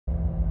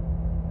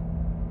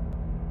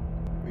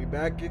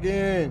back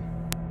again.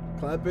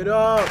 Clap it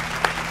up.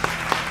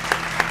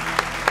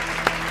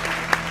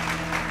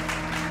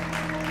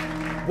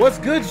 What's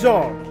good,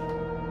 y'all?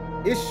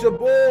 It's your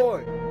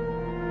boy,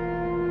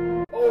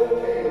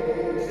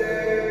 oKDj.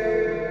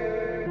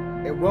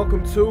 And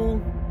welcome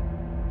to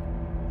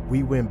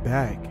We Went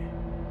Back.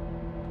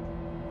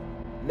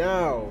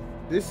 Now,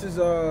 this is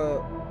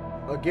a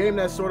game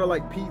that's sort of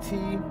like PT.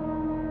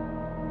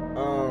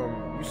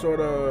 You sort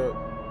of,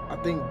 I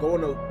think, go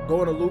in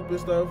a loop and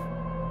stuff.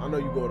 I know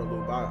you go in a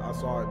loop. I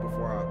saw it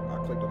before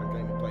I clicked on the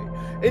game and played.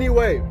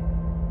 Anyway,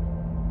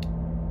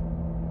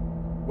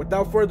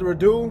 without further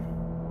ado,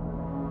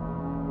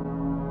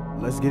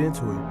 let's get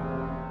into it.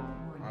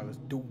 All right, let's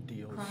do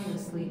deals. Cryo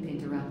sleep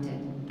interrupted.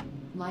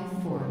 Life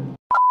form.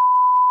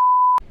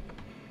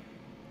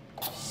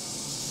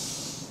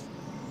 What's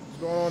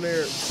going on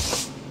there?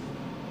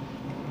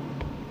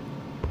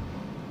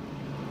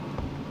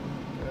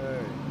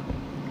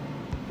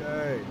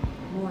 Okay.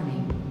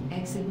 Warning.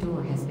 Exit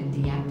door has been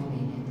deactivated.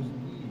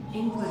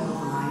 Input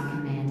override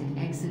command and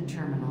exit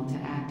terminal to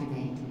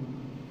activate.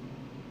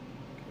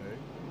 Okay.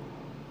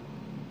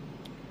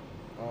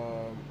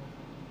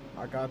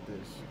 I got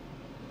this.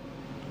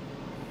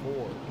 4.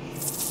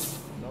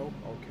 Nope.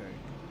 Okay.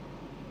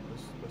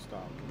 Let's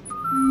stop.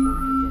 Before we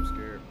get jump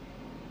scared.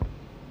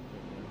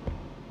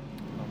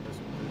 I'm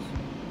messing with this.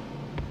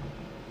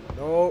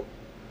 Nope.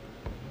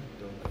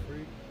 The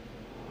freak.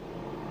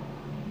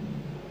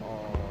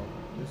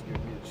 This gives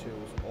me the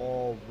chills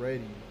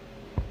already.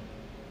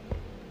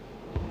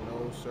 No,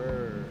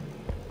 sir.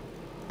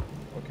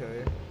 Okay.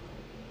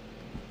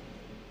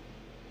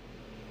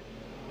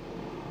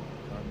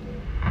 Got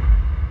that.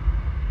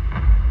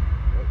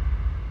 Yep.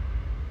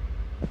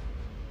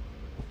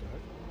 What the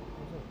heck?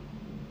 What's up?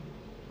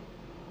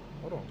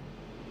 Hold on.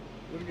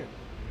 Do it again.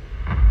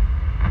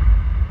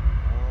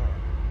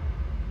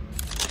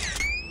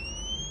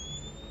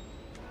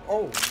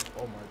 Oh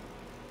my.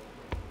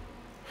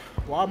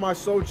 Why am I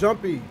so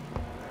jumpy?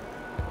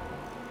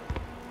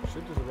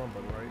 Shit is a run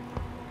button, right?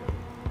 Okay.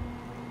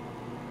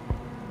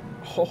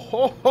 Ho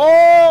ho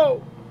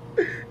ho!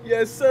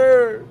 Yes,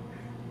 sir.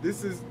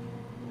 This is.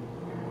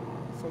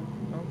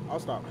 No, I'll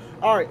stop.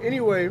 All right.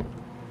 Anyway,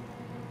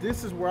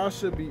 this is where I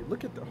should be.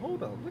 Look at the.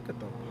 Hold up. Look at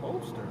the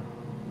poster.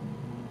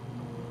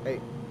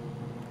 Hey,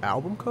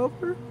 album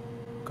cover?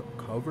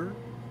 Cover?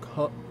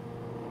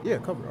 Yeah,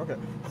 cover. Okay.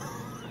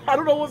 I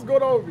don't know what's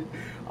going on with me.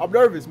 I'm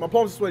nervous. My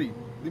palms are sweaty.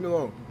 Leave me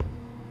alone.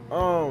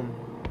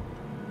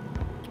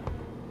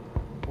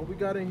 What we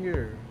got in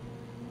here?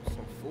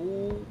 Some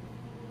food,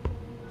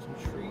 some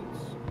treats,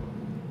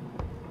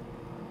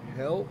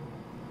 help.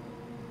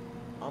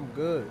 I'm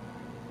good.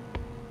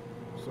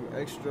 Some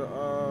extra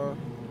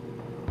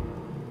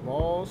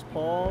balls,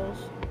 paws.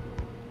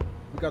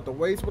 We got the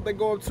weights. What they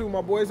go up to,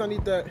 my boys? I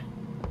need that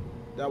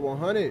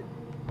 100.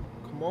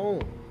 Come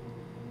on.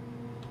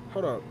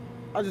 Hold up.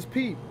 I just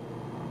peeped.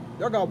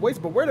 Y'all got weights,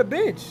 but where the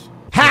bench?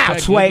 How,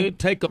 Sway?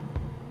 Take a.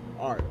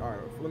 All right.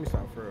 Let me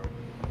stop for real.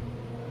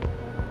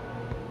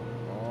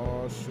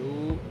 Oh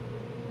shoot,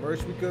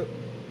 merch we could.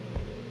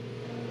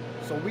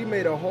 So we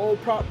made a whole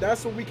prop.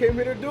 That's what we came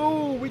here to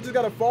do. We just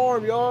gotta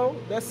farm, y'all.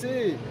 That's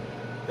it.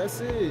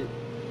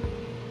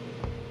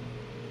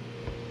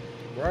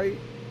 Right?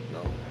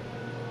 No.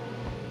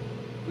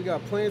 We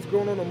got plants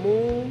growing on the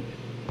moon.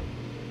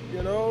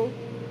 You know.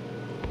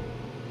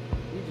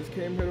 We just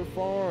came here to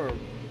farm.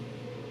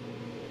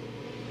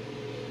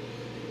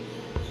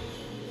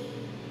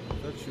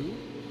 Is that you?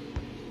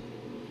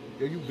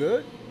 Yo, you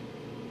good?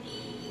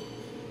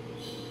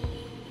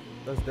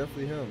 That's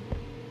definitely him.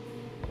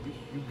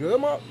 You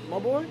good, my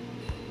boy?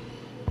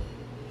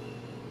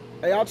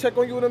 Hey, I'll check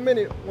on you in a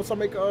minute once I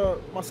make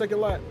my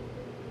second lap.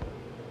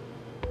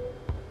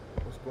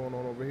 What's going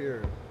on over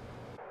here?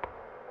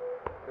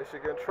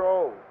 Mission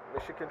Control.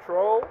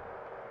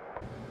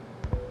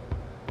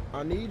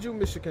 I need you,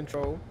 Mission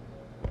Control.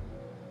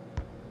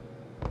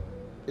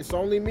 It's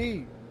only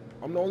me.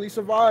 I'm the only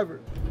survivor.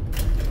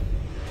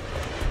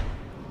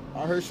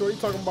 I heard Shorty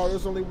talking about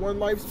there's only one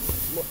life.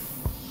 Wait,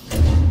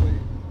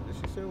 did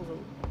she say it was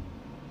over?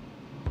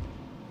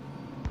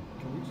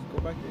 Can we just go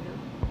back in here?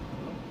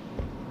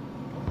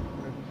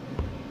 Okay.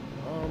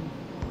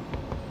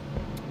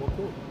 Well,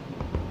 cool.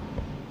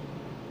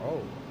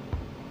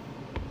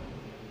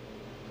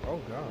 Oh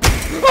God.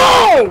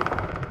 Oh!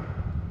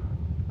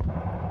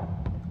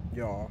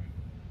 Y'all.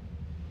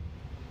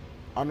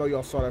 I know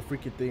y'all saw that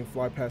freaking thing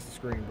fly past the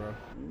screen, bro.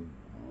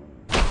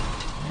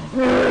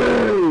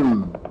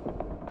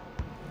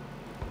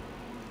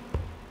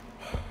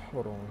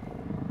 Hold on.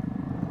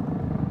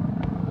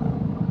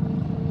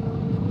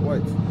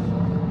 What?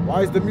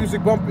 Why is the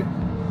music bumping?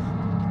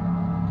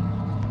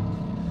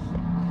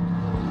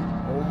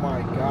 Oh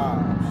my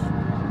gosh.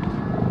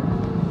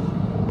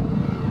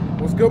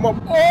 What's good, my...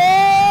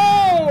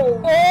 Oh!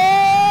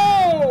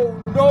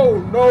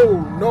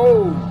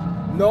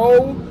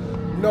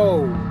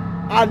 No.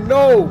 I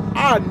know.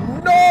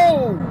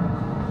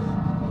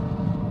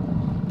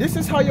 This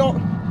is how y'all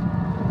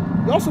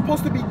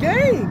supposed to be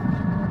gang.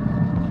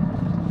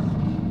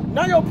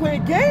 Now y'all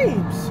playing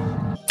games.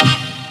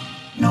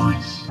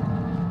 Nice.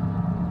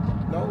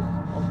 No?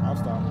 Oh, I'll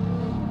stop.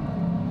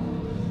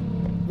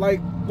 Like,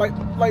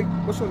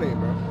 what's your name,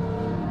 bro?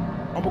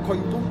 I'm gonna call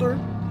you Luther.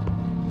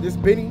 This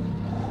Benny.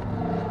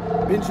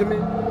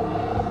 Benjamin.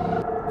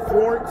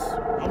 Florence.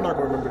 I'm not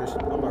gonna remember this. I'm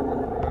not gonna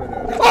remember none of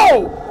that.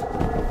 Oh!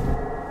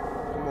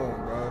 Come on,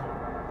 bro.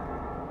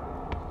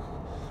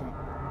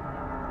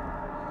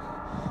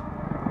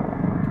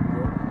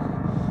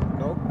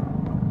 No?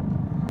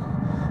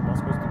 Am I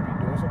supposed to be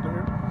doing something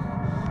here?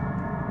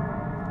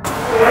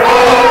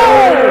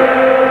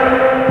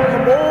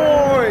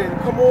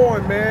 Come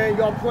on, man.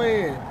 Y'all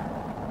playing.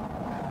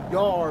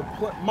 Y'all are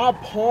my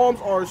palms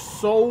are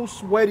so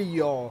sweaty,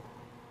 y'all.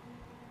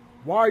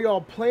 Why are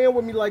y'all playing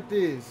with me like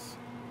this?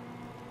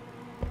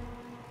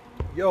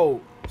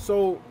 Yo,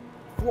 so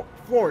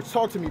Florence,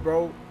 talk to me,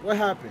 bro. What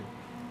happened?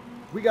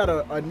 We got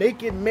a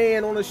naked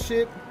man on a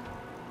ship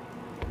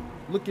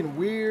looking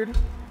weird.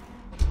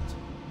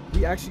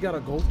 We actually gotta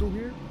go through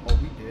here? Oh,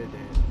 we did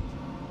that.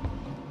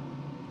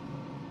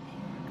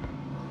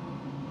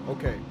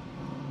 Okay.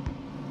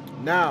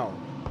 Now,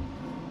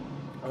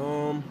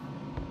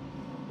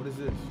 what is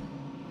this?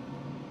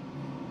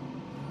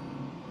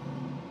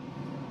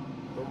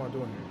 What am I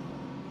doing here?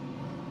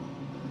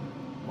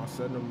 Am I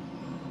setting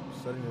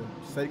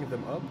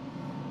them up?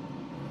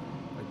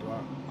 Like, do I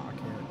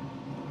can't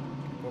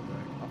go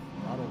back.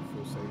 I don't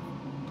feel safe.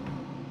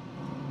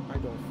 I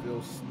don't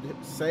feel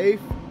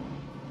safe.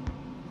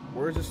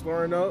 Where's it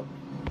slurring up?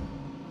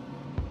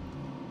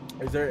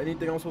 Is there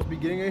anything I'm supposed to be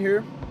getting in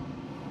here?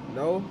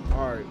 No?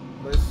 Alright,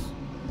 let's.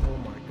 Oh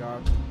my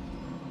god.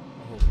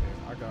 Okay,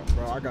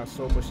 I got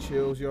so much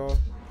chills, y'all.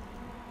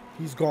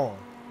 He's gone.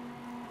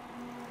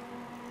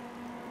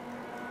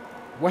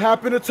 What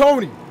happened to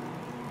Tony?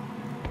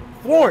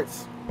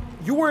 Florence,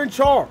 you were in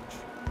charge.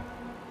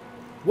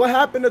 What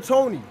happened to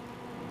Tony?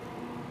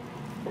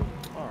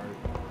 Alright.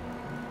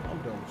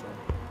 I'm done with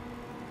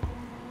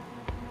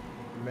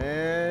y'all.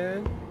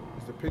 Man,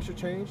 is the picture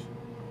changed?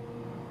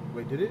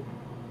 Wait, did it?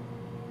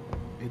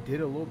 It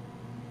did a little.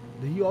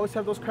 Did he always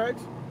have those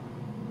cracks?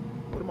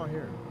 What am I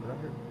hearing? Did I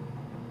hear?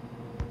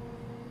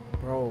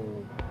 Bro,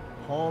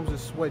 palms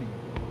is sweaty.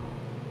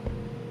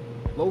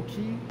 Low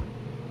key,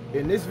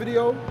 in this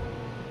video,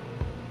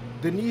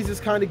 the knees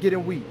is kind of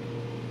getting weak.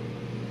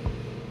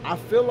 I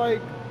feel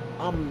like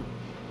I'm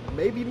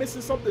maybe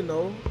missing something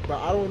though,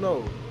 but I don't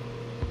know.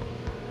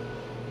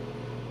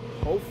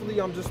 Hopefully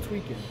I'm just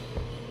tweaking.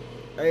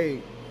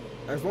 Hey,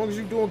 as long as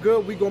you're doing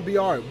good, we gonna be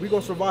alright. We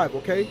gonna survive,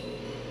 okay?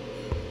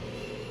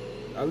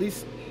 At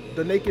least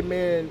the naked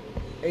man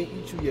ain't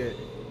eat you yet.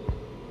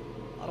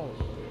 I don't.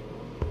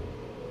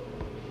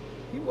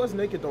 He was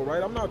naked though,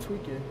 right? I'm not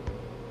tweaking.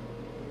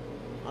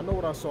 I know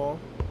what I saw.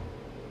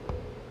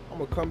 I'm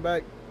gonna come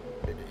back.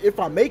 If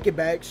I make it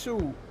back,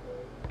 shoot.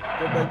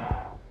 Go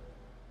back.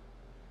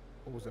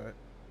 What was that?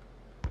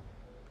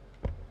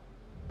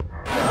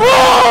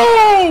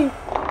 Oh!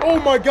 Oh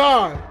my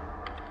god!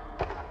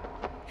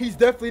 He's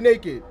definitely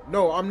naked.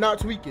 No, I'm not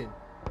tweaking.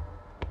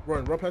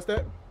 Run past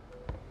that.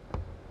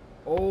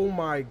 Oh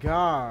my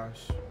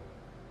gosh.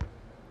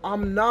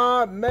 I'm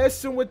not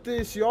messing with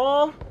this,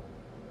 y'all.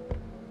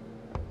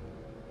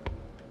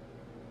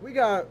 We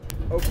got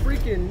a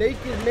freaking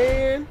naked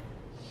man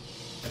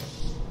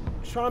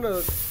trying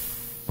to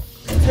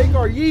take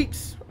our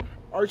yeeks,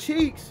 our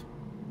cheeks.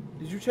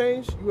 Did you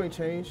change? You ain't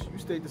changed. You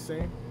stayed the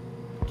same.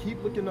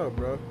 Keep looking up,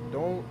 bro.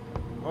 Don't.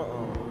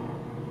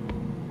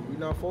 We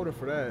not folding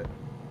for that.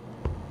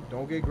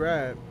 Don't get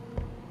grabbed.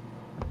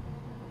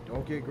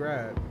 Don't get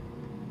grabbed.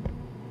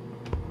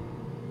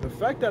 The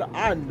fact that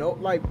I know,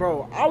 like,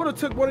 bro, I would have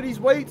took one of these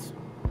weights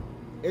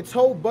and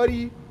told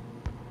Buddy,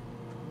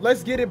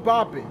 let's get it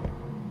bopping.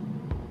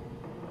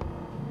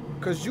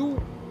 Cause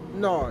you,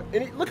 no,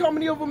 and look how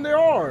many of them there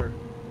are.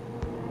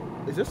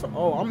 Is this?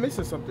 Oh, I'm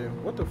missing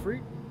something. What the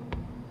freak?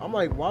 I'm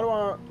like, why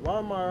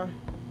am I?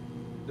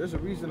 There's a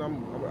reason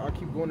I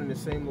keep going in the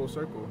same little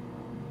circle.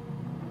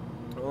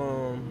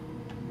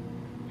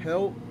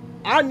 Help.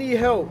 I need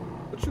help.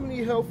 What you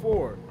need help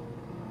for?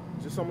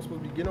 Is this someone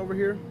supposed to be getting over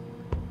here?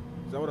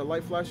 Is that what a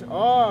light flashing?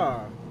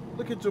 Ah,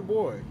 look at your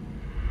boy.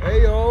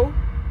 Hey yo,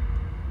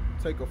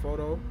 take a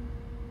photo.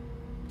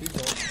 He's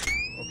on.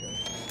 Okay.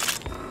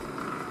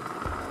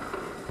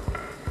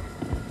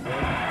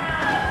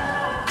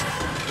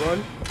 Run.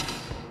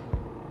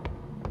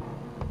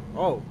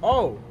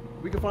 Oh,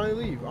 we can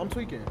finally leave. I'm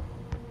tweaking.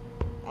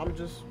 I'm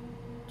just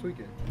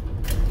tweaking.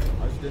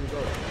 I just didn't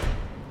go.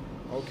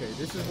 Okay,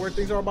 this is where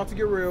things are about to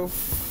get real.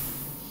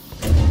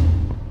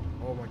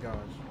 Oh my gosh.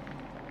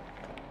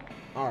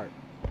 All right.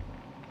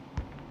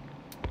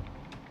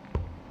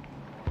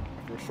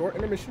 After a short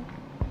intermission,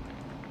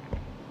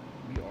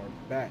 we are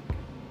back.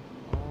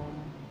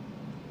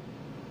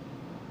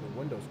 The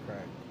window's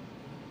cracked.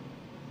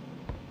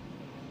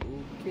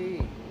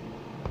 Okay.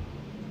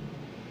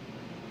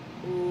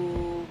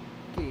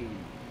 Okay.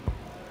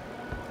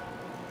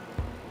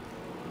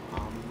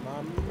 I'm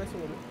not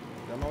messing with it.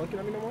 Y'all not looking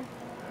at me no more?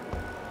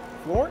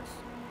 Florence?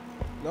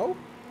 No?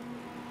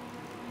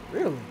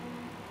 Really?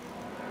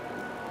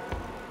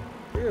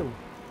 him.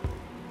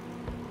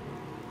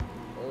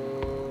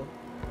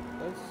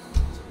 Let's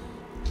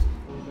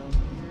go down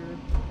here.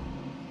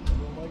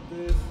 Don't like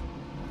this.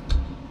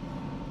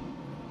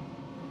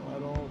 I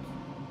don't.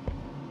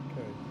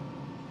 Okay.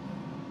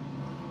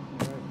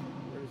 Alright,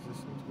 where does this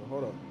need to go?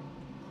 Hold up.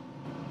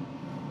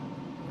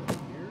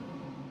 Here?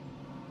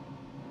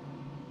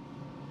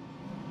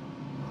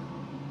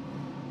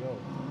 Go.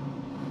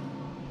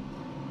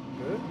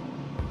 Good?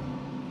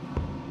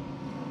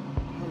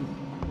 I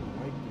don't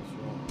like this,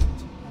 y'all.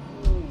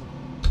 Oh.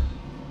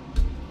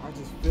 I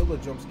just feel a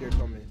jump scare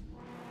coming.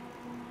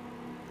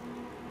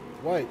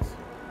 What?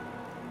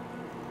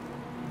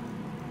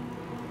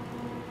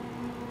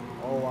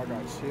 Oh, I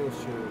got chills.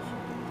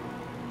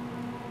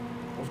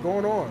 What's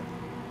going on?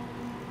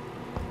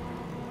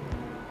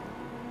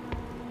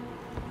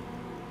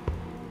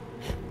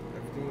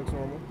 Everything looks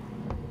normal.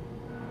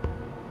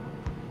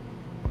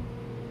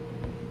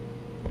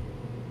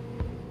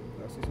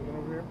 Did I see something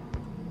over here?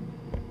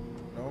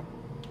 No?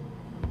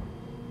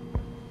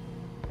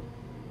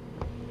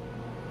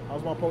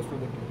 How's my poster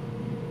looking?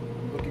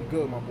 Looking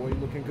good, my boy. You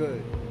looking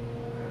good.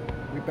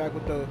 We back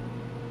with the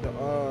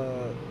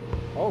oh,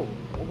 well,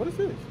 what is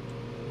this?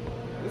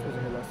 This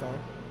wasn't here last time.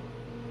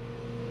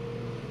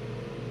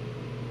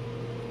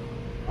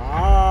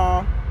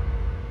 Ah.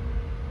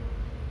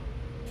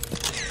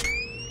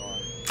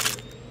 Alright.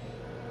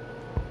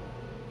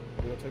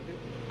 You gonna take it?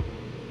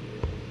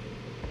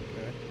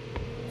 Okay.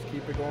 Let's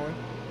keep it going.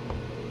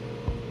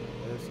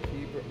 Let's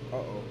keep it.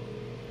 Uh-oh.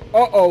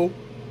 Uh-oh.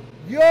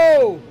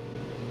 Yo!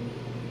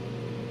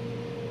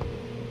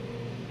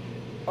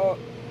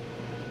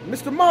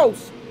 Mr.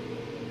 Mouse!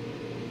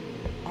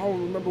 I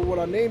don't remember what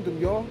I named him,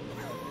 y'all.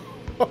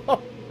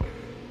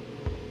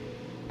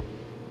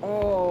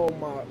 Oh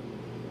my.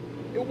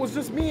 It was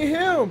just me and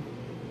him.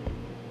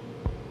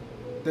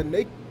 The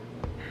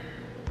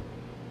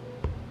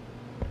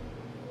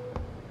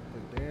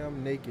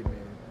damn naked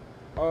man.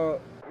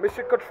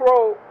 Mission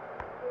Control.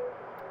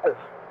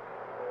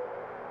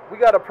 We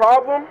got a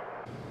problem.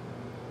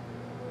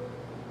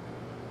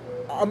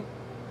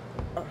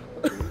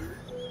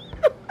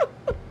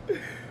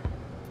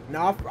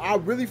 Now, I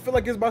really feel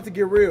like it's about to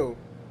get real.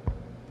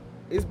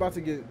 It's about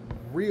to get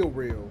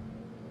real.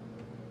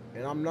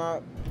 And I'm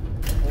not...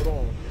 Hold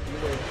on.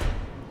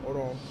 Hold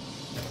on.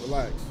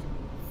 Relax.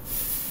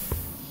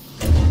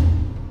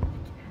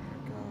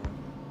 God.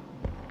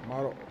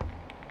 Model...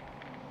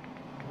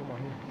 What am I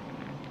here?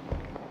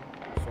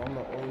 So I'm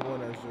the only one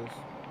that's just...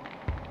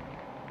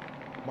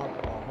 My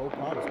whole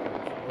pot is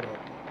closed. Hold up.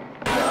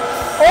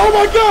 Oh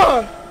my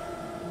God!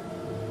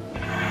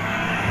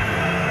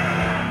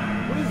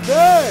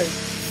 That?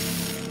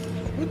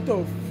 What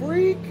the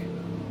freak?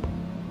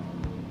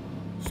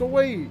 So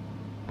wait.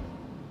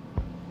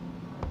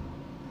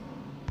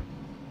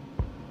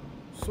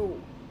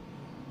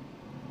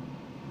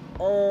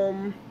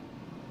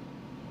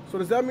 So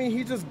does that mean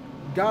he just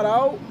got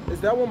out? Is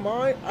that one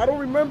mine? I don't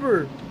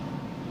remember.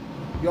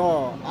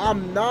 Y'all,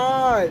 I'm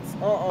not.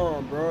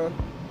 Bruh.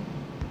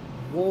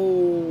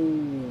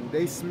 Whoa.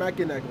 They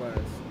smacking that glass.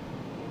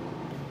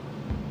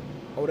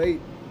 Oh, they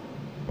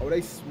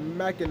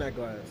smacking that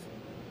glass.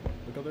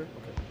 Look up there?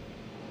 Okay.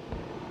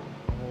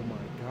 Oh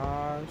my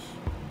gosh.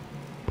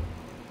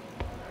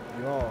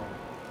 Y'all.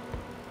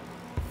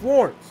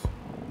 Florence.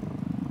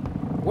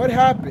 What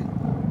happened?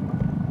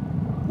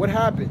 What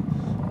happened?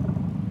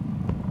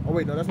 Oh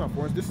wait, no, that's not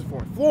Florence. This is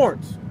Florence.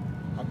 Florence!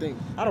 I think.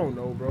 I don't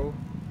know, bro.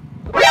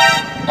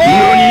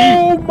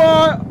 Oh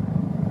my...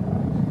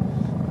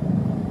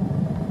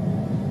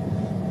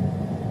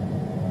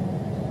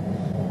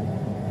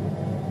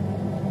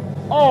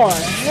 Oh,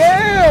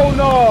 hell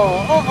no!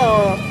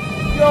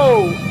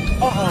 Yo!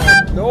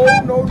 No.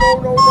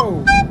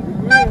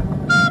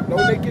 No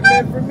naked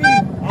man for me.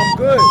 I'm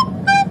good.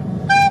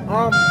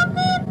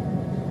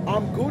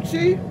 I'm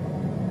Gucci.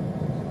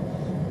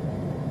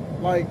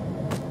 Like,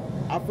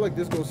 I feel like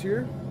this goes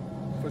here.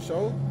 For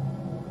sure.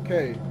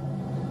 Okay.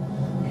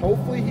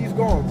 Hopefully he's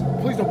gone.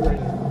 Please don't be right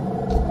here.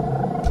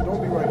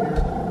 Don't be right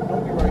here.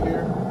 Don't be right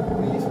here.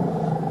 Please.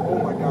 Oh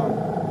my God.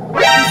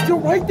 He's still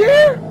right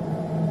there?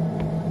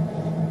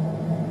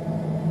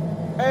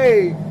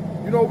 Hey,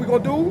 you know what we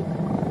gonna do?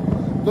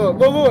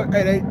 Look.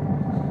 Hey,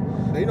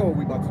 they know what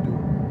we about to do.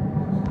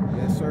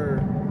 Yes,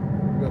 sir.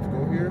 We have to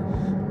go here.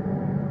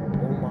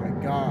 Oh my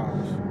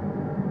gosh.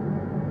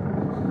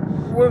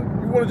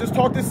 You wanna just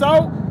talk this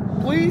out,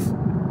 please?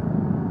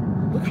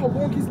 Look how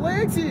long his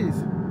legs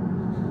is.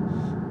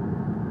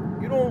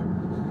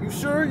 You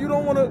sure you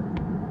don't wanna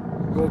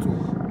go to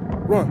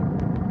him? Run.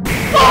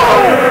 Oh!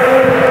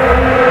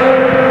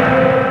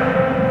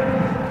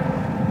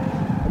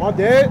 Am I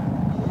dead?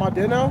 Am I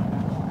dead now?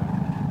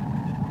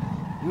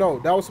 No,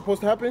 that was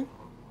supposed to happen?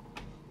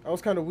 That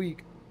was kind of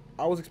weak.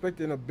 I was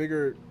expecting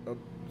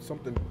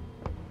something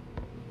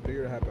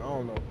bigger to happen. I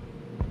don't know.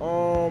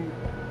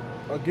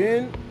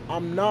 Again,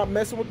 I'm not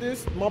messing with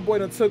this. My boy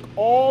done took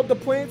all the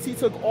plants. He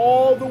took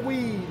all the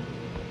weed.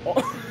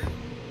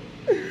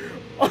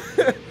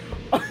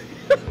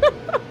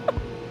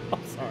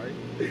 I'm sorry.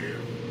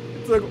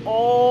 He took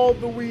all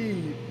the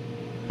weed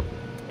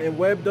and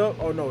webbed up.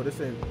 Oh no,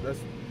 this ain't. That's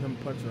him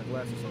punching a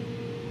glass or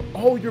something.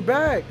 Oh, you're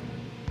back.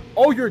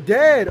 Oh, you're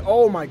dead.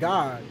 Oh my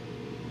God,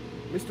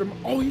 Mr.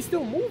 Oh, he's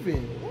still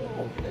moving.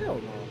 Oh hell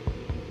no.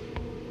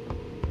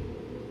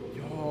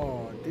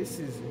 Yo, this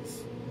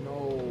is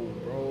no,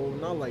 bro.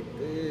 Not like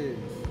this.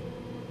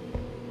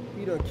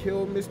 He done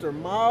killed Mr.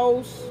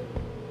 Mouse.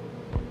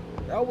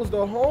 That was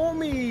the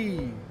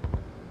homie.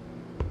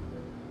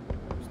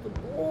 It's the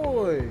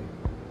boy.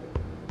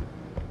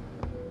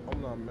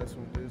 I'm not messing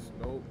with this.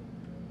 Nope.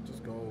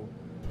 Just go.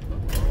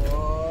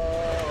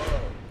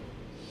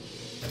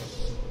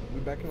 We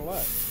back in the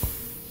lab.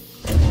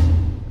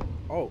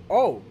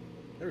 Oh.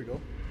 There we go.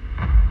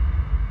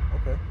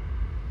 Okay.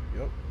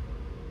 Yep.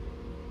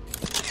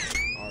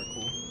 Alright,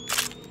 cool.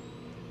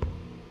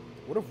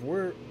 What if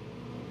we're...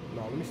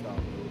 No, let me stop.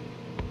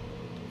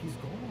 He's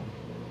gone.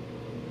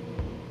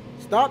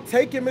 Stop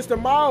taking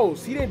Mr.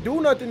 Mouse. He didn't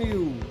do nothing to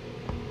you.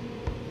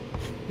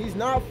 He's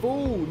not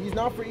food. He's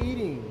not for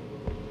eating.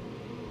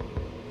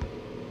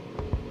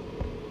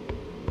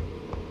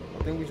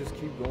 I think we just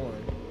keep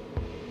going.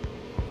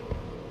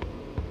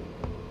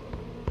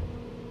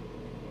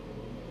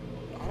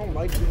 I don't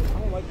like this. I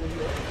don't like when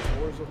you open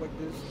doors up like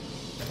this.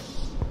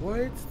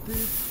 What's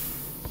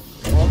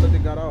this? All that they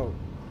got out.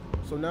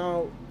 So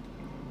now,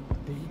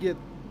 did he get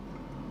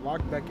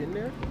locked back in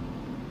there?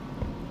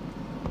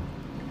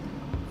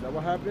 Is that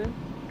what happened?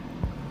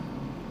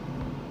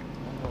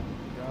 Oh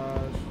my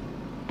gosh.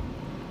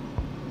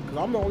 Cause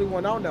I'm the only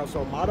one out now,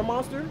 so am I the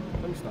monster?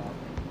 Let me stop.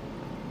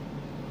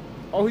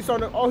 Oh, he's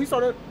starting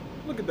to,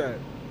 look at that.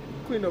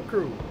 Clean up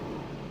crew.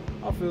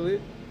 I feel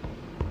it.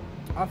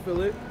 I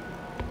feel it.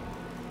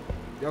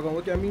 Y'all gonna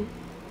look at me?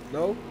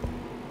 No?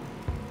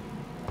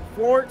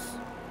 Florence?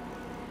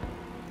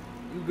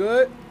 You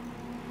good?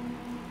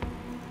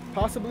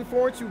 Possibly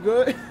Florence, you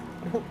good? I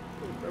don't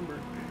remember.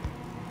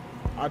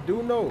 I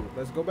do know.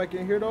 Let's go back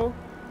in here though.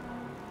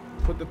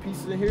 Put the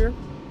pieces in here.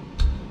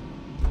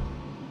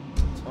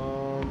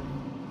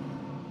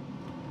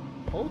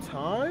 Whole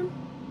time?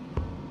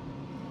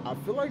 I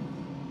feel like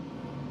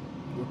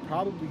we're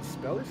probably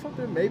spelling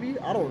something, maybe?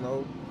 I don't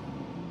know.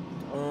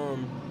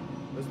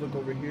 Let's look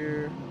over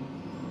here.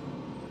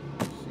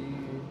 See.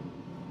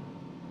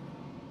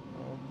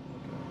 Oh,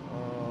 okay.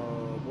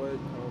 What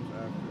comes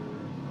after?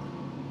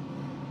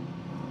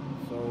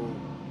 So,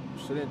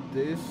 shouldn't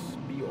this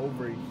be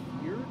over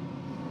here?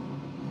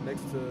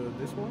 Next to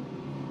this one?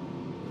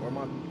 Or am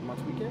I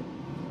tweaking?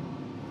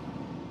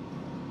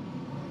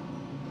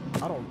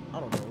 I don't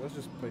know. Let's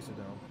just place it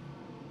down.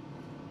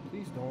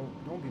 Please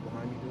don't be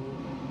behind me, dude.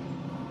 Okay.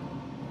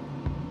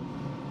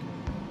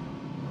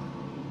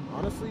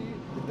 Honestly,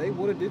 if they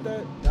would have did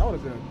that, that would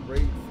have been a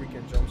great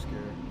freaking jump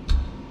scare.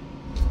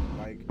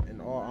 Like,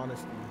 in all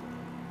honesty.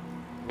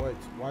 What?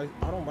 Why?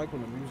 I don't like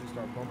when the music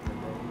starts bumping,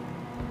 bro.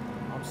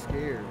 I'm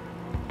scared.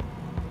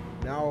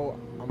 Now,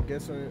 I'm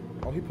guessing...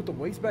 Oh, he put the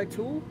weights back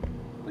too?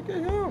 Look at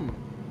him.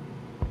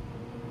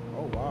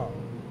 Oh, wow.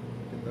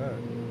 Look at that.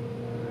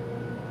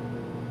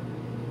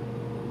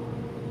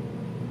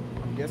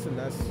 I'm guessing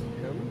that's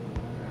him.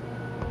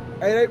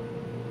 Hey,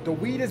 the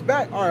weed is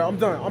back. All right, I'm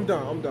done. I'm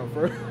done. I'm done.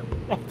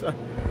 I'm done.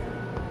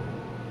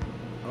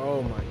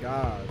 Oh my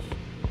gosh.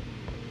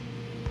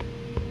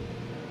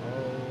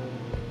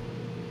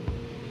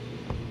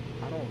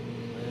 I don't.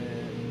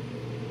 Man,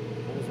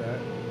 what was that?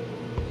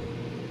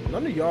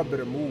 None of y'all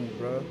better move,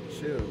 bro.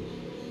 Chill.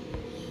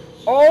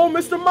 Oh,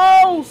 Mr.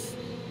 Mouse,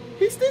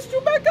 he stitched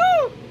you back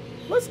up.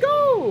 Let's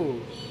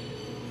go.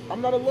 I'm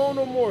not alone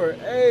no more.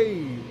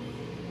 Hey.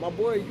 My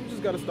boy, you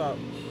just gotta stop.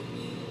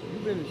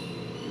 You've been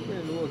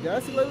a little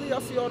gassy lately. I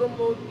see all them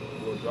little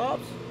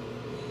drops.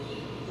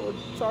 Little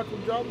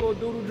chocolate drop, little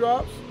doodle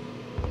drops.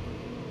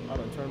 I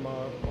done turned my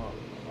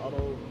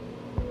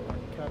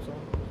caps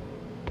on.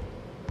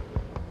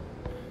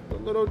 The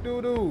little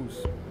doo-doos.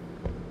 Is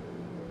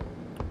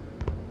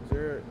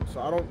there,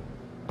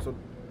 so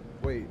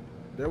wait,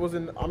 there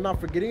wasn't, I'm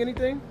not forgetting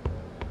anything?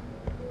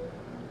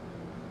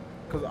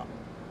 Cause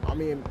I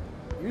mean,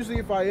 usually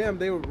if I am,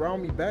 they would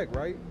round me back,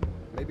 right?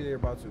 Maybe they're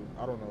about to.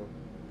 I don't know.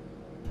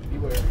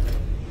 Beware.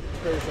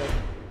 Prepare yourself.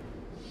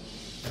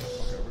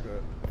 Okay, we're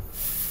good.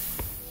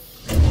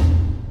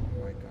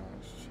 Oh my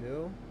gosh.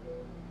 Chill.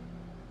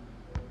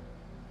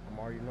 I'm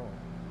already knowing.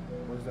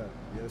 What is that?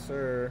 Yes,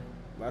 sir.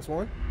 Last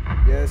one?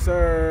 Yes,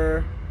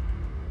 sir.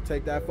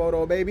 Take that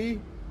photo,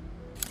 baby.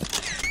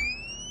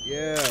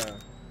 Yeah.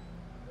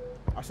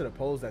 I should have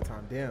posed that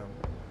time. Damn.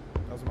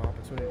 That was my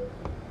opportunity.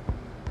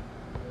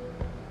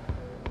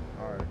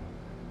 Alright.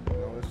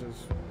 Now let's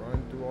just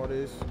run through all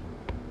this.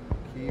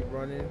 Keep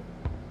running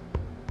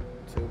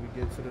until we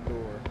get to the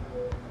door.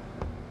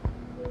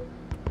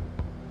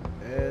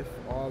 F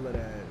all of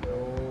that.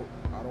 No,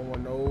 I don't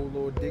want no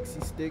little Dixie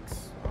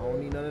sticks. I don't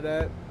need none of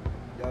that.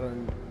 Y'all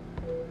done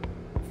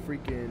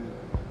freaking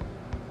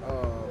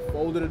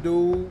folded a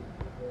dude,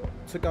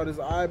 took out his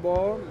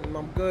eyeball, and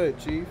I'm good,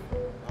 Chief.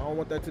 I don't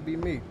want that to be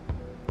me.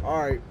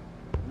 Alright.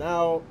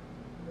 Now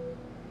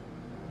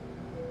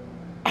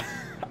I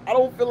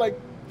don't feel like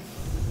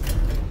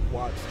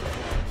Watch.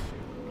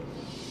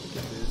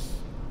 Look at this.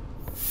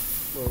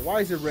 Look, why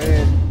is it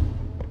red?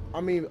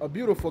 I mean, a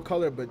beautiful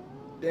color, but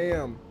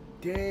damn.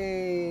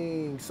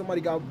 Dang.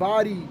 Somebody got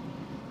bodied.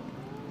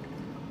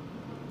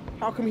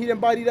 How come he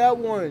didn't body that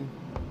one?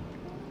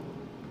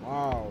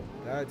 Wow.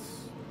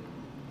 That's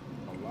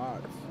a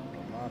lot.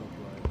 A lot of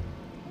blood.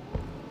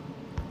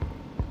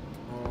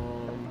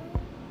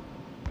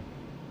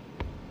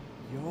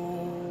 Yo.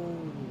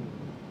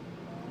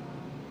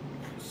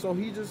 So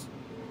he just...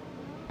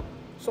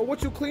 So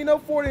what you clean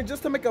up for then,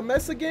 just to make a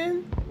mess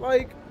again?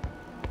 Like,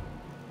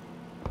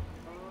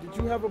 did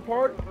you have a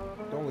part?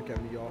 Don't look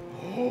at me, y'all.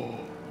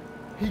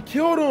 He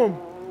killed him.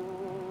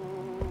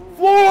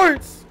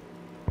 Florence!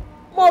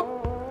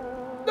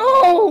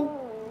 No!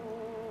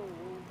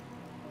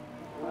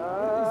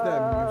 What is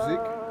that music?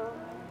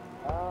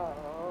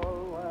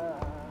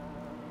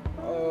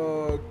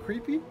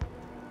 Creepy?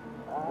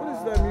 What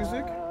is that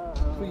music?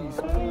 Please,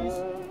 please.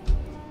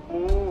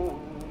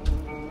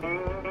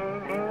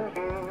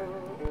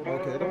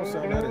 Okay, don't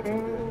sound that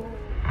intimidating.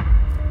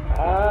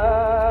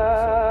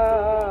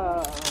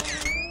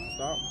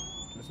 Stop.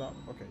 Can it stop?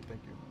 Okay,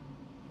 thank you.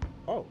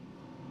 Oh.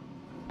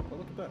 Oh,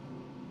 look at that.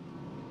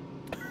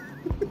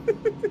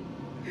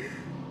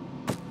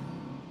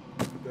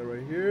 Put that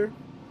right here.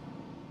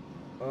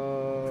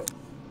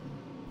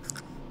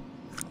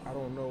 I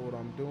don't know what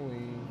I'm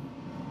doing.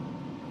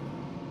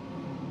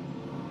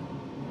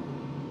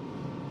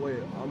 Wait,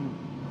 is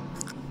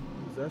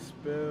that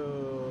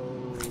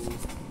spell?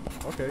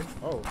 Okay.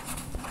 Oh.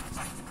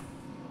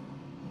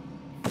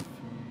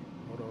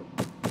 Hold up.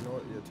 You know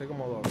what? Yeah, take them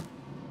all off.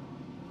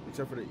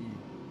 Except for the E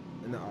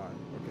and the I.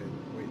 Okay.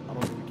 Wait, I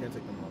don't think we can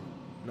take them off.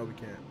 No, we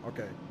can't.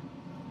 Okay.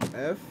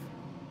 F.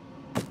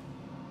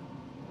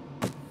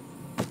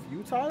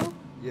 Futile?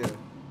 Yeah.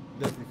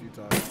 Definitely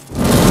futile.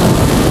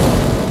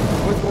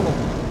 What's going on?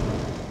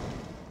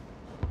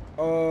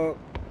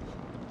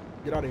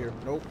 Get out of here.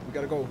 Nope. We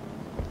gotta go.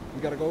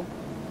 We gotta go.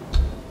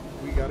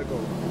 We gotta go.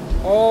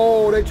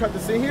 Oh, they tried to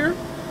sit here?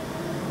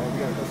 Oh, we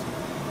gotta go.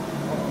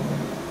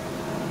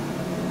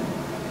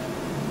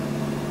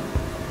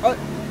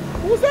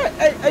 Who was that?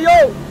 Hey, hey,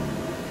 yo!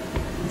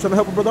 You trying to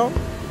help a brother out?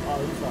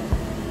 Alright, he's fine.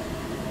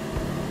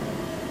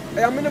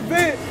 Hey, I'm in the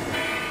vent!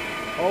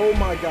 Oh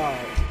my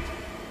god.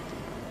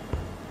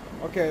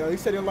 Okay, he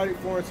said he'll light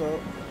Florence up. Or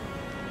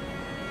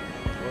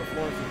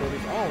Florence is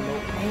brothers. I don't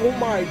know. Oh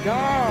my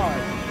god!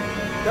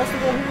 That's the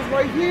one who was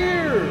right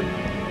here!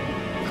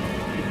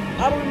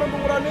 I don't remember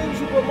what I named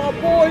you, but my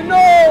boy,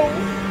 no!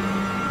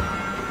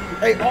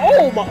 Hey,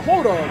 oh my,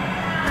 hold on.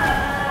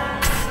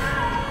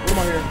 What am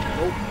I here?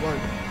 Nope, run.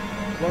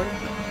 Run.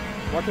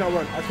 Why can't I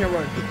run? I can't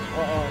run.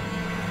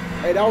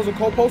 Hey, that was a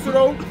cold poster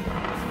though?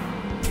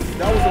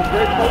 That was a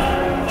great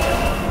poster.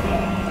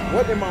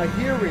 What am I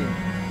hearing?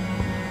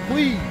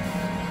 Please.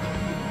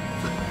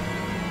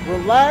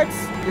 Relax.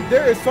 If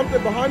there is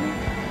something behind me.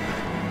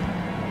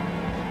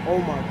 Oh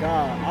my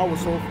god. I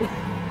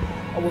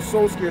was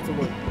so scared to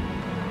look.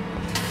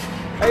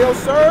 Hey, yo,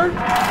 sir!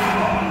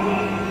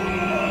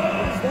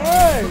 What's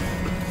that?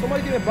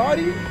 Somebody getting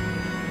bodied?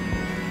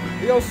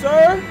 Hey, yo,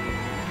 sir!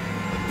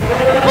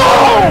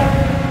 Oh!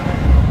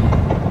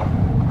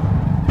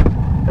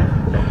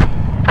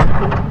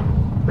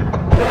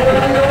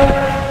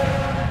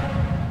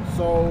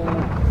 So,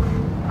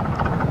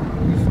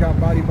 we just got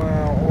bodied by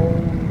our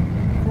own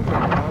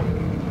crewmember, huh?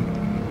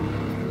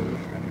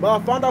 But I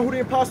found out who the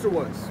imposter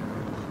was.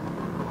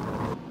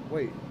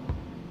 Wait.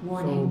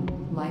 Warning,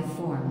 life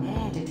form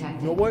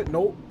detected. You know what?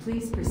 Nope.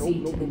 Please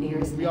proceed to the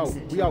nearest We out.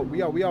 exit. We out.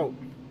 We out. We out.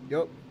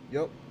 Yup.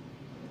 Yup.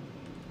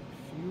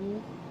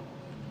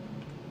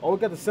 Oh, we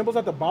got the symbols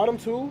at the bottom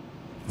too?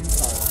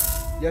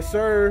 Yes,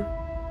 sir.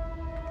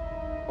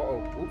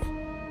 Uh-oh. Oops.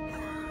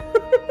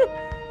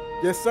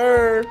 Yes,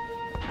 sir.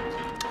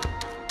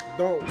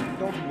 Don't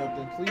do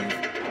nothing, please.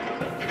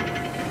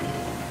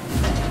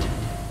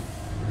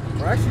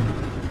 Or actually,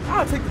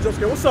 I'll take the jump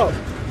scare. What's up?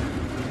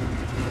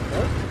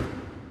 Huh?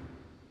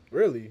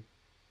 Really?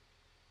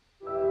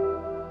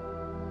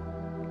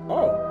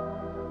 Oh.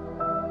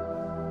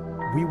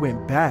 We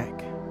went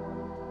back.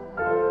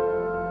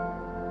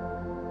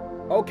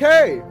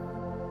 Okay.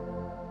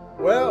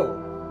 Well,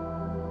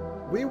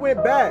 we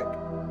went back.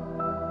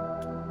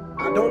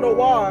 I don't know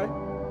why.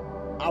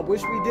 I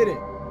wish we didn't.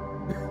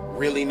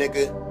 Really,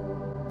 nigga?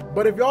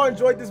 But if y'all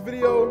enjoyed this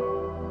video,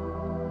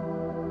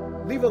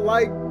 leave a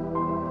like,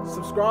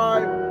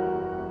 subscribe,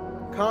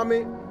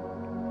 comment,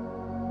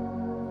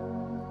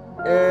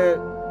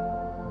 and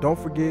don't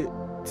forget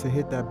to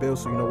hit that bell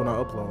so you know when I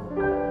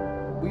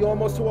upload. We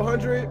almost to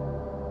 100,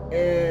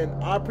 and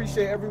I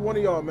appreciate every one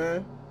of y'all,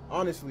 man.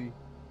 Honestly.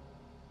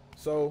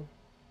 So,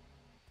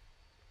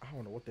 I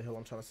don't know what the hell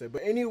I'm trying to say.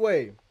 But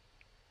anyway,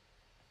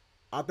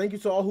 I thank you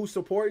to all who's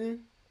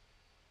supporting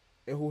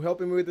and who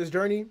helping me with this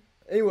journey.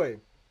 Anyway,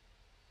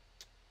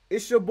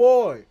 it's your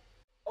boy,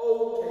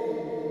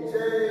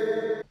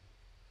 oKDj.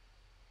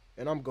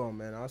 And I'm gone,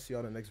 man. I'll see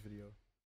y'all in the next video.